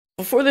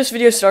Before this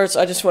video starts,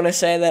 I just want to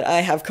say that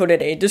I have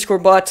coded a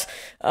Discord bot.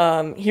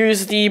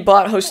 Here's the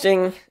bot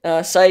hosting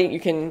site. You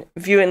can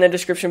view it in the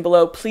description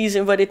below. Please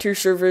invite it to your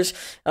servers.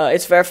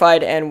 It's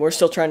verified, and we're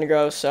still trying to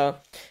grow. So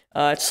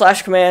it's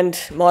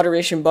 /command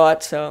moderation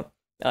bot. So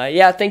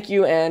yeah, thank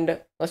you, and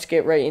let's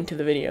get right into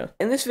the video.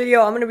 In this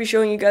video, I'm going to be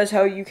showing you guys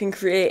how you can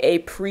create a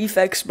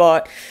prefix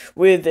bot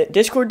with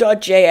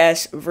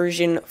Discord.js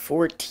version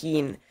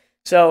 14.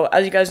 So,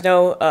 as you guys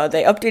know,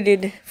 they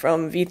updated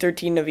from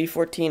v13 to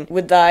v14.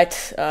 With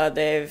that,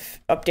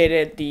 they've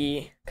updated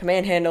the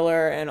command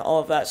handler and all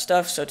of that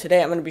stuff. So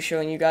today I'm going to be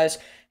showing you guys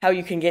how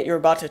you can get your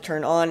bot to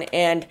turn on,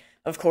 and,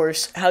 of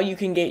course, how you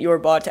can get your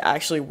bot to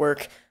actually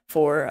work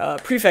for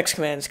prefix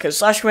commands, because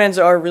slash commands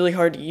are really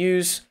hard to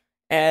use,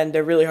 and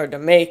they're really hard to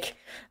make.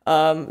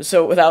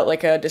 So without,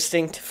 like, a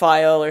distinct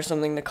file or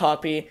something to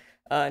copy,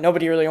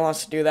 nobody really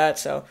wants to do that,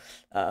 so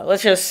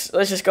let's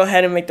just go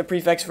ahead and make the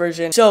prefix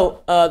version.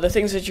 So the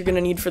things that you're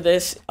gonna need for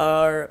this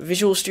are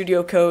Visual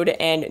Studio Code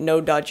and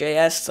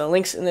Node.js. The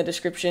links in the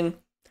description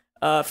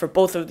for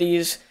both of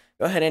these.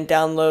 Go ahead and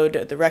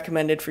download the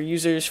recommended for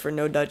users for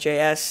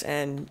Node.js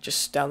and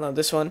just download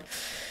this one.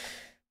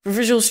 For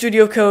Visual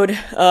Studio Code,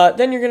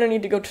 then you're gonna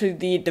need to go to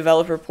the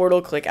developer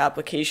portal, click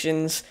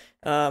Applications.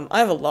 I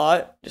have a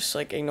lot, just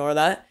like ignore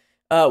that.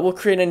 We'll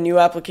create a new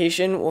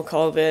application. We'll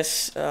call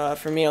this,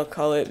 for me, I'll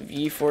call it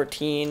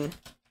v14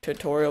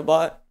 tutorial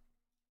bot.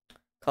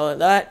 Call it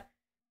that.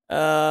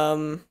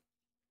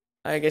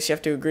 I guess you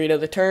have to agree to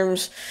the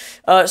terms.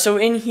 So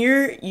in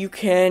here, you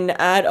can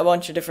add a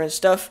bunch of different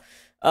stuff.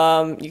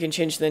 You can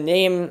change the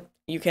name.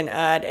 You can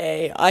add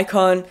a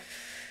icon.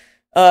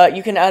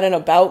 You can add an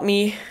about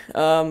me.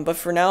 But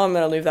for now, I'm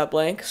going to leave that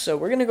blank. So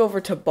we're going to go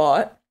over to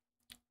bot.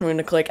 We're going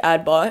to click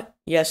add bot.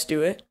 Yes,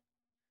 do it.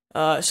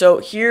 So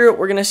here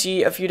we're going to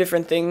see a few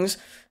different things.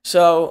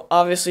 So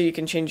obviously you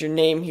can change your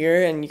name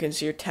here and you can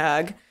see your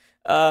tag.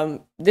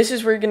 This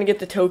is where you're going to get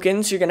the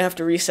tokens. You're going to have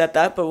to reset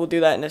that, but we'll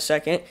do that in a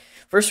second.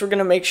 First, we're going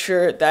to make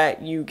sure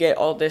that you get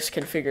all this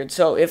configured.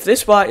 So if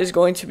this bot is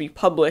going to be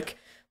public,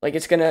 like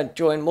it's going to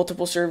join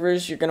multiple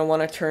servers, you're going to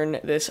want to turn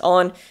this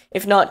on.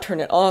 If not, turn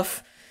it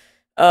off.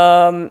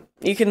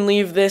 You can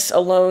leave this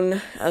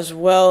alone as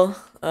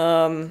well.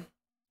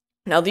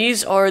 Now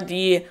these are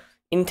the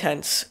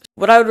intents.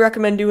 What I would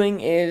recommend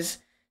doing is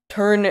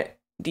turn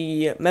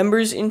the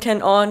members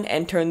intent on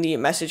and turn the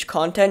message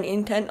content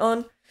intent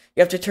on.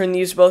 You have to turn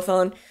these both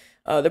on.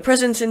 The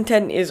presence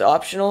intent is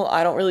optional.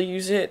 I don't really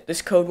use it.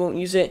 This code won't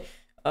use it.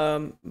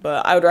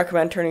 But I would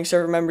recommend turning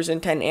server members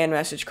intent and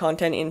message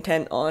content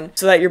intent on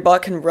so that your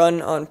bot can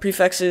run on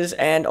prefixes,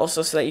 and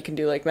also so that you can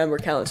do like member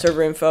count and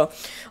server info.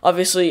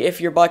 Obviously,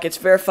 if your bot gets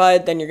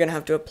verified, then you're going to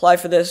have to apply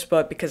for this,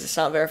 but because it's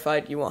not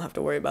verified, you won't have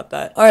to worry about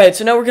that. Alright,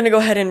 so now we're going to go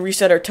ahead and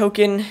reset our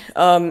token.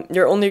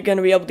 You're only going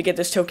to be able to get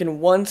this token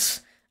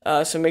once,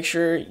 so make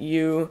sure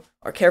you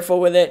are careful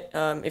with it.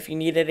 If you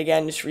need it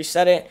again, just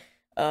reset it.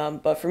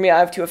 But for me, I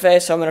have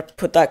 2FA, so I'm going to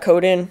put that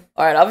code in.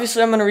 Alright,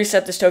 obviously I'm going to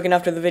reset this token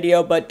after the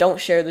video, but don't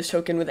share this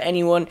token with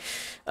anyone,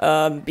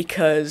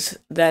 because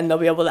then they'll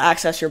be able to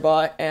access your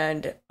bot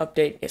and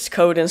update its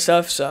code and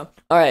stuff. So,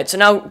 alright, so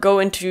now go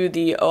into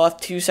the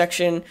OAuth 2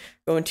 section,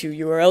 go into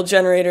URL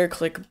generator,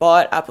 click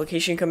bot,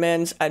 application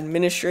commands,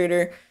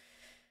 administrator,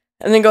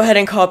 and then go ahead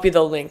and copy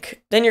the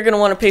link. Then you're going to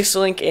want to paste the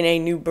link in a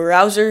new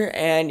browser,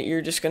 and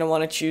you're just going to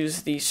want to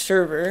choose the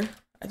server.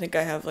 I think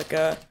I have like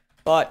a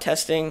bot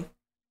testing.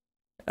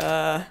 We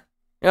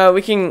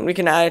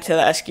can add it to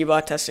the eski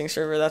bot testing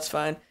server, that's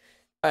fine.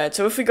 Alright,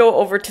 so if we go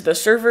over to the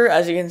server,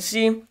 as you can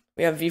see,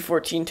 we have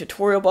v14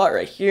 tutorial bot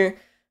right here.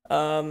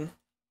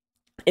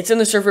 It's in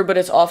the server, but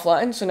it's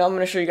offline, so now I'm going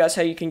to show you guys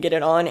how you can get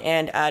it on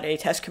and add a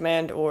test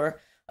command or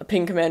a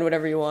ping command,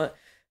 whatever you want.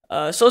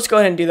 So let's go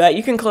ahead and do that.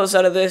 You can close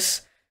out of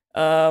this.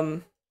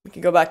 We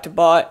can go back to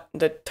bot.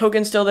 The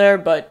token's still there,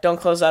 but don't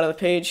close out of the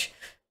page.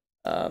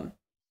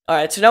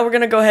 Alright, so now we're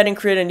going to go ahead and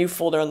create a new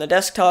folder on the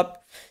desktop.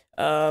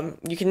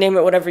 You can name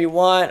it whatever you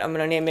want. I'm going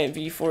to name it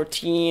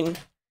v14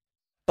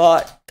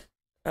 bot.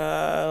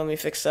 Let me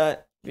fix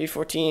that.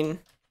 v14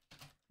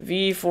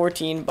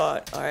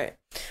 bot. Alright.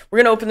 We're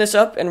going to open this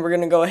up, and we're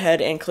going to go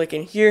ahead and click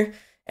in here,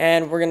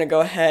 and we're going to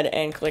go ahead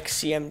and click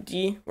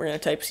CMD. We're going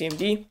to type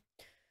CMD.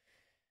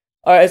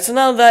 Alright, so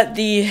now that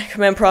the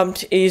command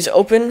prompt is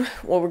open,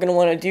 what we're going to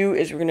want to do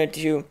is we're going to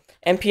do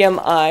npm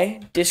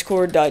I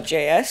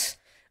discord.js.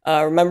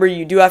 Remember,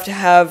 you do have to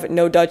have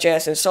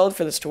Node.js installed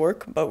for this to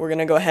work, but we're going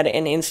to go ahead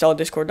and install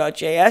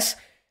discord.js.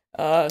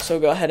 So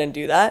go ahead and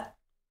do that.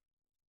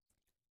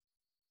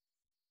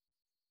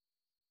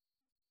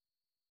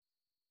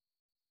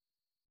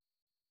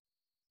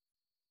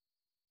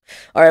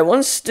 Alright,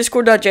 once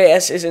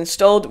discord.js is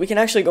installed, we can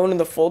actually go into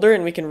the folder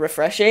and we can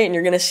refresh it, and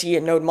you're going to see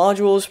node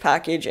modules,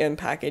 package, and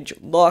package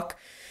lock.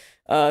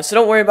 So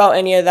don't worry about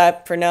any of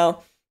that for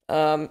now.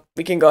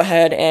 We can go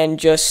ahead and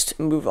just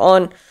move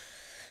on.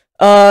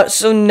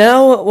 So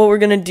now what we're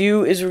going to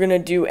do is we're going to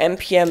do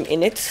Mpm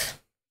Init.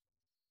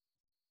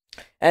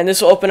 And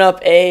this will open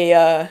up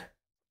a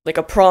like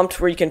a prompt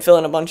where you can fill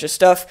in a bunch of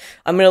stuff.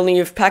 I'm going to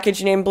leave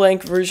package name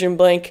blank, version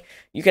blank.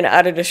 You can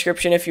add a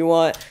description if you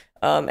want.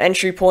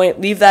 Entry point,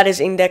 leave that as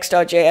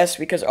index.js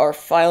because our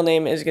file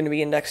name is going to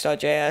be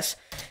index.js.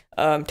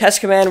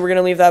 Test command, we're going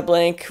to leave that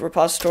blank.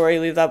 Repository,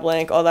 leave that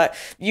blank. All that.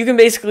 You can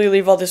basically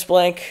leave all this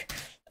blank.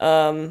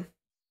 Yeah,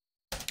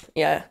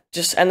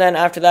 and then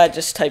after that,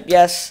 just type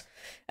yes.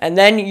 And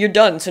then you're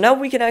done. So now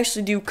we can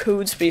actually do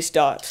code space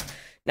dot.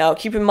 Now,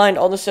 keep in mind,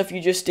 all the stuff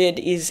you just did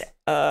is,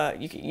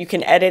 you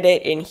can edit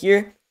it in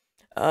here.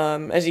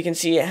 As you can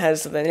see, it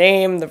has the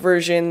name, the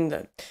version,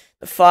 the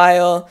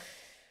file,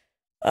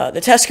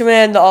 the test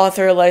command, the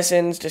author,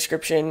 license,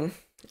 description,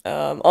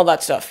 all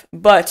that stuff.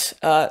 But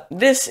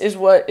this is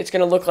what it's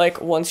going to look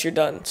like once you're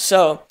done.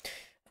 So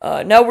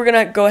now we're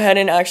going to go ahead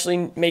and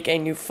actually make a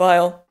new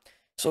file.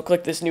 So we'll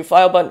click this new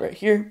file button right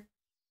here.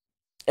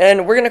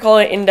 And we're going to call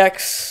it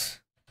index.js.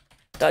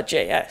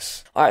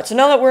 Alright, so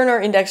now that we're in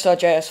our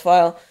index.js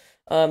file,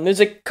 there's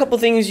a couple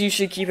things you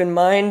should keep in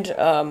mind.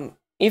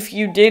 If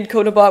you did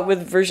code a bot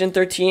with version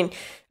 13,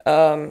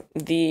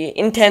 the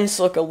intents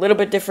look a little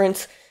bit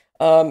different,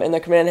 and the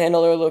command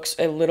handler looks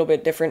a little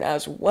bit different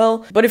as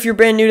well. But if you're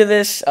brand new to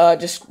this,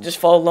 just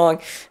follow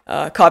along,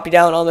 copy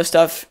down all the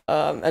stuff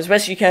as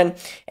best you can,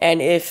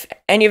 and if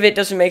any of it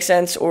doesn't make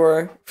sense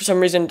or for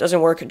some reason it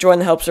doesn't work, join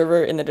the help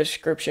server in the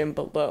description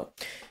below.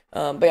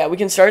 But yeah, we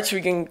can start, so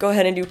we can go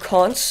ahead and do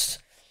const.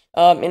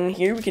 In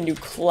here we can do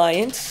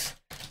clients,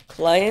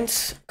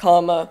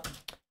 comma,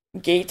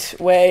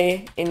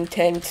 gateway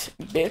intent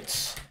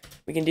bits.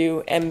 We can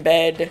do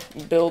embed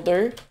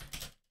builder.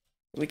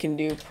 We can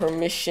do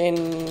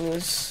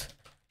permissions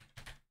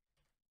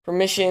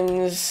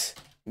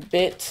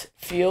bit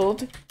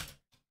field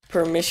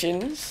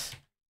permissions.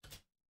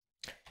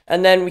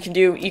 And then we can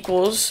do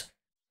equals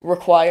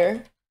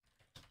require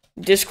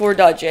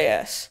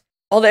discord.js.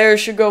 All the errors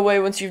should go away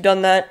once you've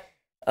done that.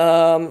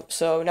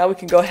 So now we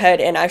can go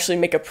ahead and actually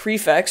make a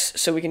prefix.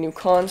 So we can do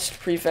const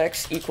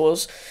prefix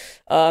equals.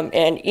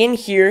 And in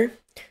here,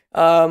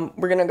 we're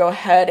going to go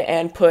ahead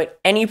and put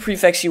any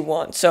prefix you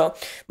want. So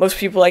most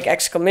people like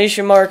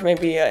exclamation mark,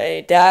 maybe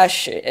a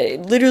dash,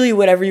 literally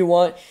whatever you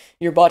want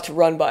your bot to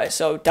run by.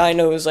 So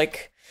dino is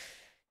like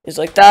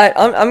that.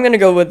 I'm going to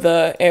go with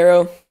the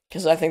arrow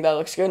because I think that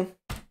looks good.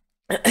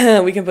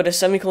 We can put a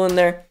semicolon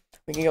there.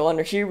 We can go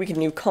under here. We can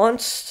do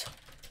const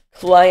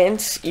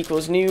clients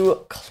equals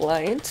new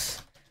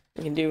clients.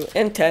 We can do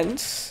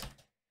intents.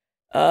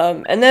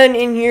 And then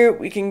in here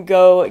we can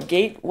go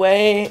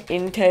gateway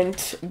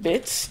intent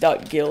bits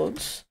dot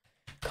guilds,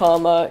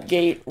 comma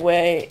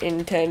gateway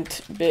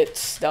intent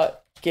bits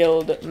dot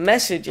guild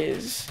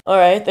messages.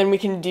 Alright, then we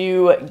can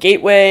do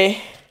gateway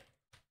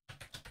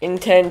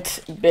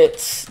intent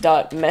bits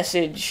dot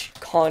message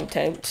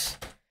content.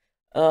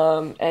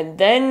 And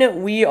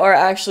then we are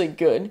actually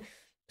good.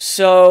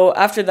 So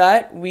after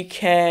that we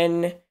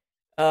can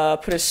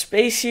put a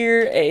space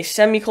here, a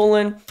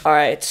semicolon.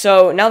 Alright,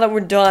 so now that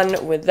we're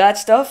done with that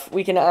stuff,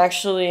 we can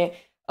actually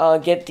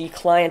get the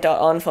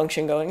client.on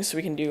function going. So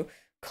we can do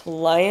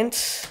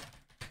client.on,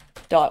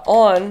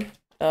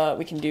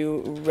 we can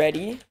do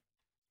ready,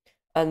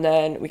 and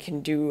then we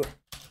can do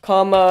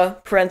comma,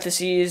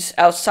 parentheses.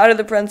 Outside of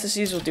the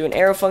parentheses, we'll do an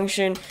arrow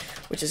function,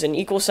 which is an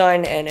equal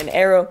sign and an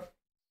arrow.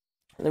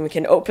 And then we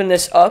can open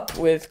this up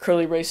with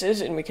curly braces,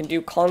 and we can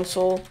do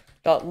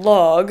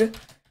console.log.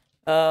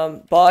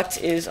 Bot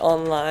is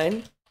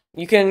online.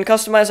 You can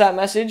customize that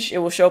message. It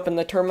will show up in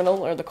the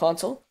terminal or the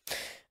console.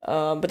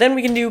 But then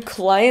we can do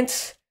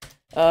client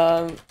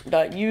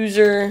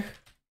 .user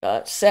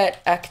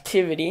set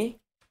activity.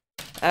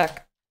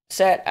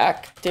 Set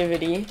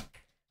activity.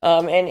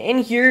 And in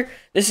here,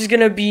 this is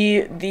going to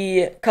be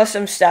the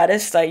custom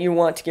status that you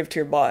want to give to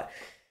your bot.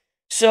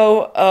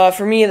 So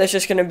for me, that's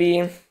just going to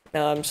be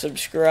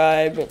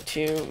subscribe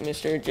to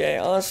Mr. J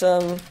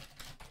Awesome.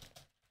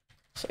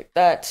 Like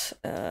that,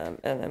 and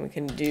then we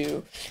can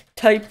do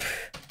type.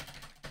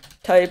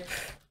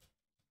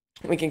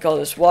 We can call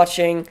this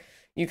watching.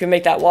 You can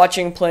make that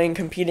watching, playing,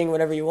 competing,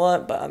 whatever you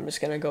want, but I'm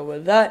just gonna go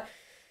with that.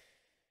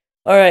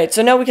 Alright,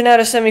 so now we can add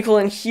a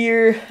semicolon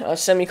here,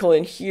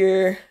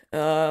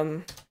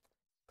 clean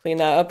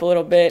that up a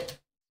little bit,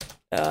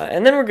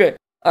 and then we're good.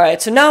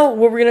 Alright, so now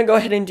what we're gonna go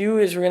ahead and do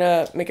is we're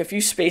gonna make a few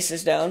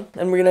spaces down,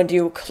 and we're gonna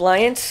do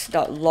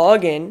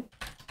client.login.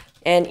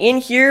 And in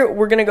here,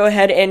 we're going to go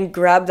ahead and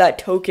grab that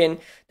token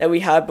that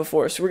we had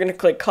before. So we're going to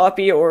click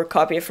copy or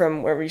copy it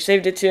from wherever you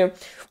saved it to. We're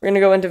going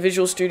to go into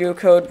Visual Studio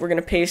Code. We're going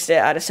to paste it,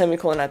 add a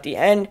semicolon at the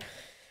end.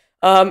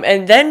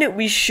 And then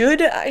we should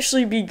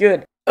actually be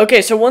good.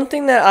 Okay, so one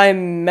thing that I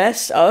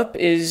messed up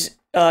is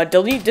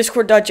delete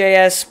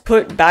discord.js,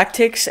 put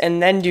backticks,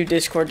 and then do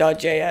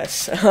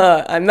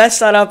discord.js. I messed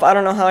that up. I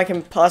don't know how I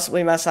can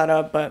possibly mess that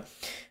up, but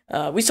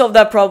we solved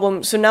that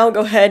problem. So now go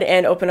ahead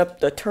and open up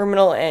the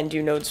terminal and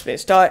do node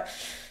space dot.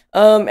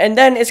 And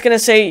then it's going to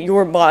say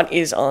your bot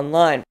is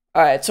online.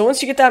 Alright, so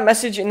once you get that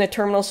message in the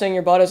terminal saying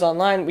your bot is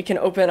online, we can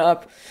open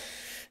up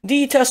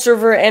the test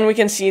server, and we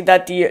can see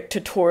that the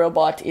tutorial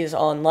bot is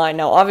online.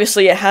 Now,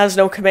 obviously, it has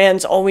no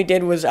commands. All we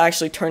did was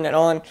actually turn it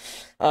on.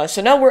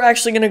 So now we're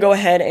actually going to go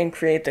ahead and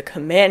create the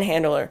command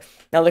handler.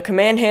 Now, the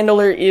command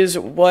handler is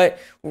what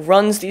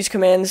runs these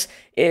commands.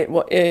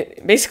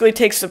 It basically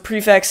takes the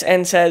prefix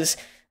and says,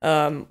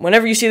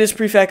 whenever you see this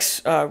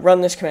prefix,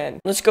 run this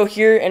command. Let's go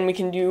here, and we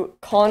can do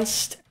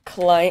const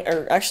client,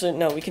 or actually,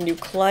 no, we can do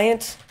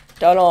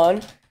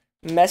client.on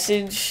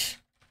message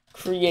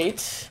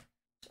create.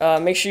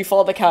 Make sure you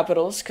follow the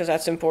capitals, because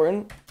that's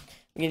important.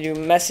 We can do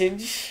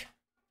message,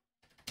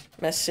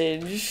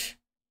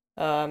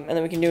 and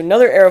then we can do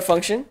another arrow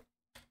function.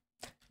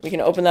 We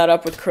can open that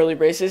up with curly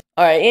braces.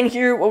 Alright, in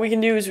here, what we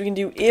can do is we can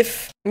do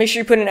if. Make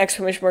sure you put an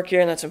exclamation mark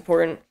here, and that's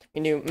important.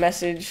 We can do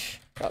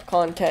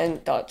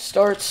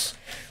message.content.starts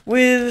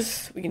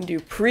with, we can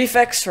do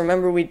prefix.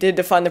 Remember, we did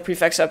define the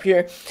prefix up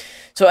here.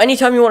 So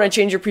anytime you want to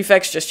change your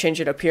prefix, just change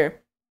it up here.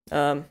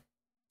 Then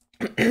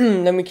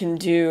we can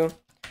do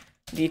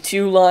the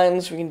 2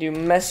 lines. We can do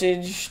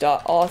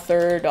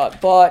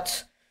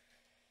message.author.bot.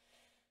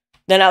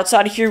 Then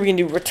outside of here, we can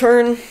do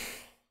return.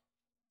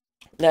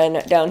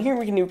 Then down here,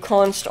 we can do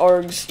const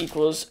args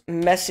equals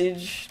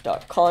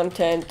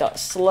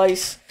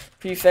message.content.slice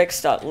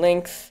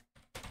prefix.length.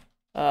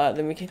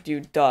 Then we can do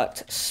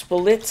dot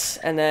split,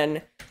 and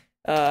then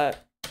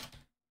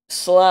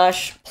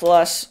slash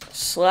plus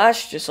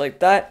slash, just like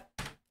that,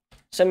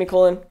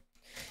 semicolon.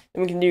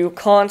 Then we can do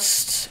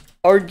const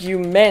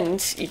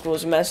argument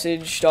equals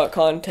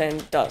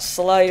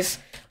message.content.slice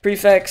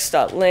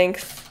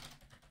prefix.length.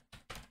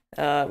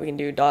 We can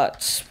do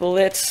dot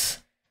split,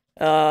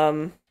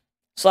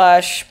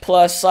 slash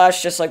plus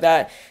slash, just like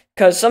that,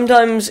 because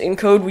sometimes in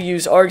code we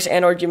use args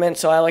and arguments,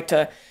 so I like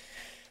to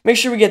make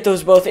sure we get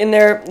those both in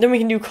there. Then we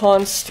can do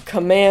const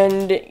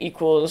command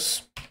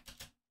equals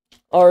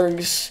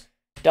args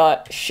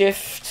dot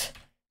shift.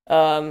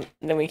 Then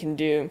we can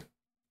do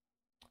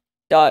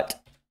dot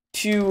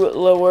to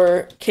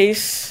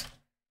lowercase,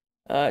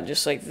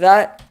 just like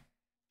that.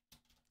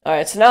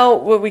 Alright, so now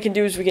what we can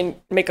do is we can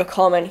make a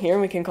comment here.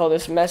 We can call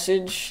this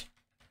message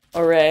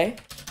array.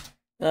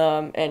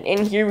 And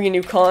in here we can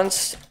do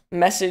const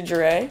message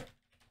array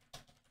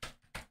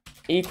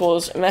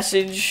equals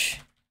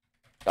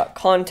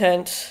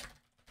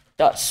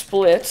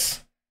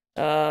message.content.split.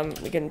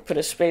 We can put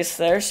a space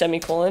there,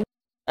 semicolon.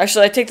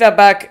 Actually, I take that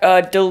back.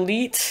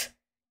 Delete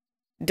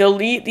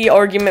the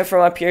argument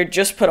from up here.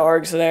 Just put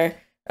args there.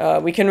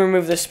 We can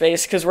remove the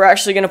space because we're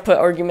actually going to put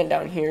argument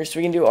down here. So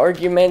we can do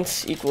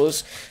arguments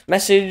equals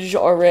message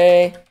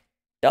array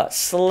dot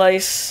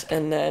slice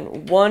and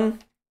then 1.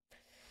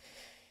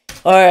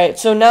 Alright,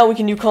 so now we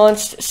can do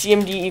const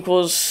cmd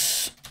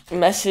equals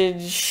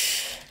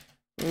message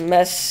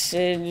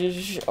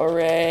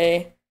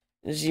array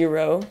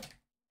 0.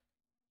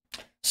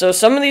 So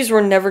some of these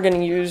we're never going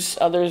to use,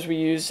 others we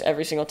use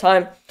every single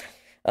time.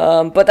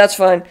 But that's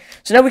fine.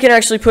 So now we can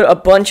actually put a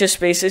bunch of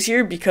spaces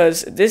here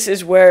because this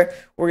is where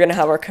we're going to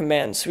have our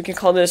commands. So we can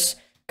call this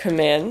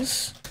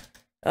commands,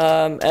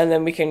 and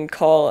then we can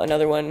call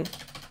another one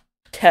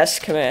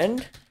test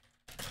command.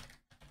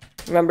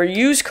 Remember,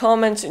 use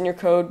comments in your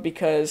code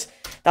because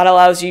that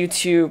allows you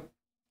to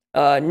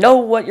know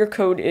what your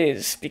code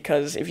is,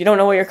 because if you don't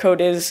know what your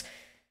code is,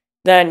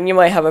 then you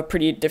might have a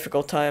pretty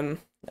difficult time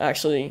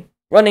actually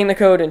running the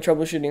code and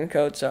troubleshooting the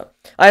code. So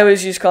I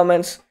always use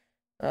comments.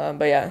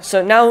 But yeah,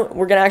 so now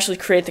we're going to actually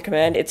create the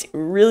command. It's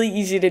really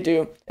easy to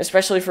do,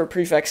 especially for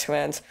prefix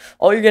commands.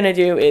 All you're going to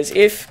do is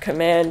if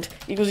command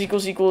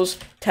equals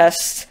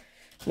test,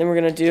 then we're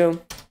going to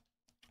do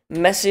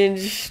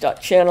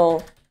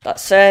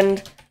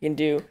message.channel.send. You can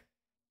do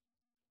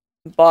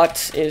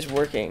bot is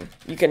working.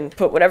 You can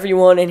put whatever you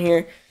want in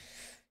here.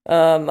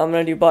 I'm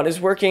going to do bot is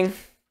working.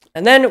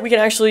 And then we can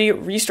actually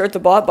restart the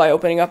bot by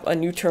opening up a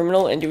new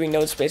terminal and doing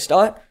node space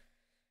dot.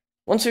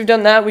 Once we've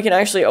done that, we can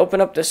actually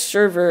open up the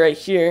server right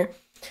here,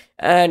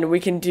 and we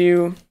can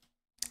do,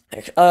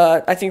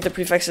 I think the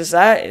prefix is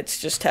that, it's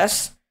just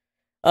test.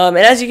 And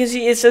as you can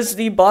see, it says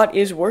the bot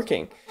is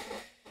working.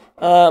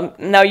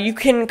 Now you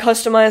can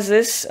customize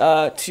this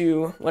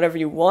to whatever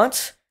you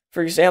want.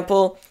 For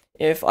example,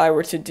 if I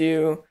were to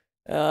do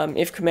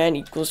if command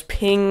equals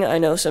ping, I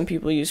know some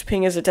people use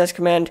ping as a test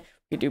command.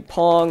 You do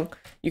pong.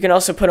 You can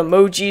also put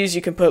emojis,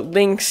 you can put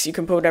links, you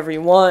can put whatever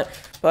you want.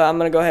 But I'm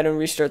going to go ahead and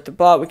restart the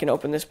bot. We can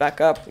open this back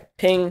up,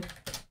 ping.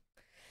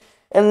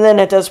 And then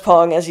it does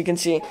pong, as you can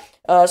see.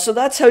 So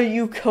that's how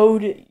you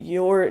code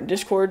your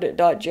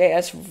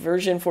Discord.js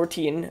version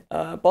 14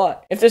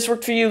 bot. If this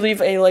worked for you,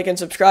 leave a like and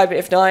subscribe.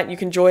 If not, you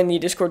can join the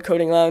Discord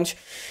Coding Lounge.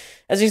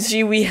 As you can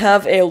see, we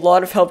have a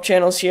lot of help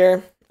channels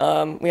here.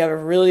 We have a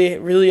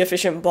really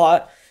efficient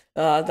bot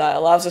that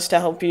allows us to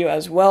help you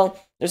as well.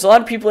 There's a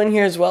lot of people in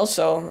here as well,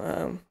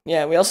 so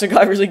yeah, we also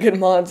got really good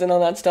mods and all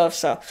that stuff.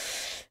 So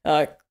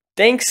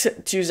thanks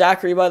to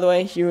Zachary, by the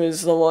way. He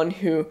was the one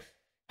who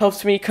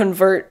helped me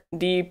convert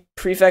the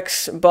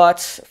prefix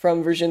bots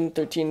from version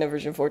 13 to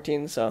version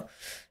 14. So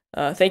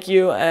thank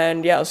you,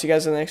 and yeah, I'll see you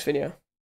guys in the next video.